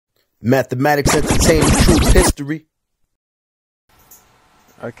Mathematics, entertainment, truth, history.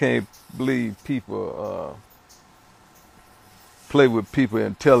 I can't believe people play with people's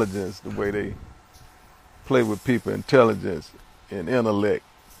intelligence the way they play with people's intelligence and intellect,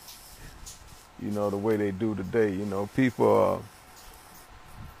 you know, the way they do today. You know, people are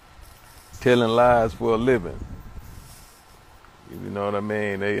telling lies for a living. You know what I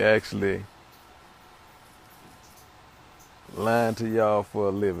mean? They actually lying to y'all for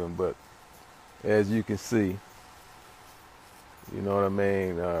a living, but as you can see, you know what I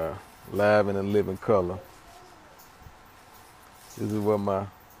mean, live in a living color. This is what my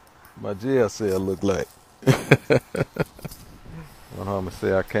jail cell look like. My homie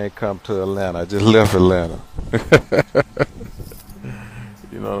say I can't come to Atlanta. I just left Atlanta.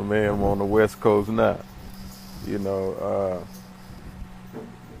 You know what I mean? I'm on the West Coast now. You know,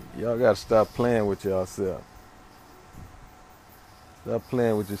 y'all gotta stop playing with yourself. Stop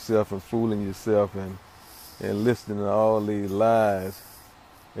playing with yourself and fooling yourself and listening to all these lies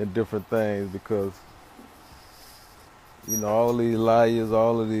and different things, because, you know, all these liars,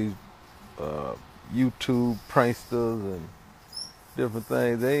 all of these YouTube pranksters and different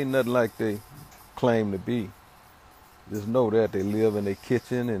things, they ain't nothing like they claim to be. Just know that they live in their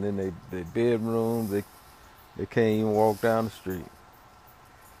kitchen and in their bedrooms. They can't even walk down the street.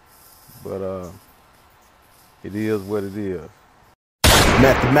 But it is what it is.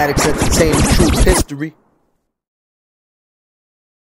 Mathematics, entertainment, truth, history.